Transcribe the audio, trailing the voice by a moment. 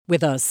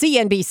with a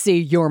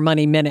CNBC Your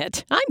Money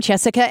Minute. I'm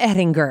Jessica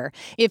Ettinger.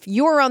 If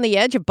you're on the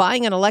edge of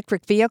buying an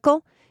electric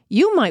vehicle,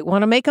 you might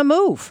want to make a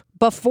move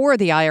before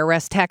the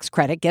IRS tax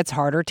credit gets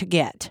harder to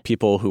get.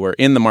 People who are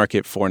in the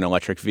market for an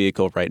electric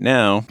vehicle right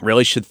now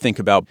really should think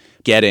about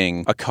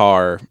getting a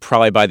car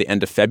probably by the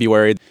end of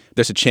February.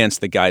 There's a chance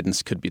the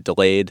guidance could be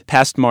delayed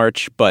past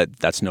March, but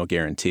that's no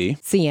guarantee.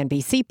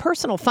 CNBC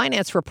personal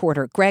finance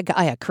reporter Greg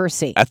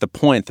Iacursi. At the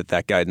point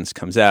that guidance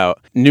comes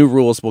out, new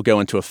rules will go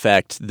into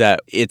effect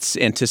that it's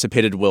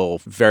anticipated will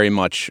very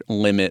much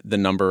limit the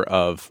number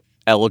of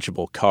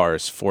eligible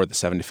cars for the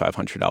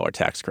 $7,500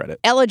 tax credit.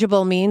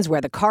 Eligible means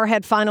where the car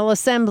had final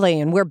assembly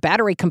and where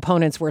battery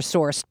components were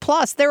sourced.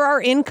 Plus, there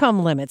are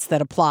income limits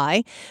that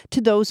apply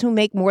to those who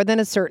make more than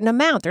a certain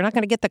amount. They're not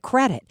going to get the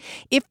credit.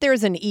 If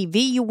there's an EV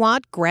you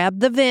want, grab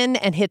the VIN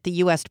and hit the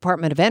U.S.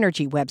 Department of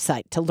Energy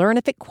website to learn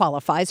if it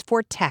qualifies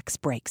for tax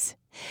breaks.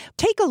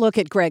 Take a look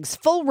at Greg's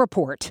full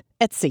report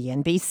at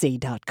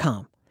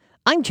CNBC.com.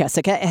 I'm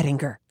Jessica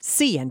Ettinger,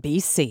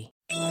 CNBC.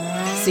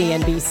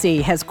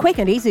 CNBC has quick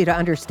and easy to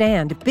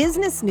understand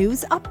business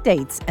news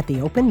updates at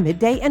the open,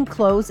 midday, and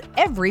close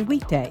every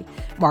weekday.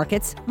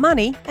 Markets,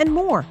 money, and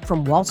more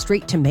from Wall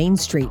Street to Main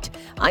Street.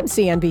 I'm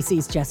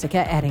CNBC's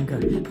Jessica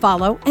Ettinger.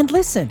 Follow and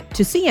listen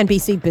to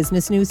CNBC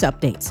Business News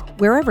Updates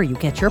wherever you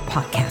get your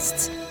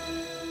podcasts.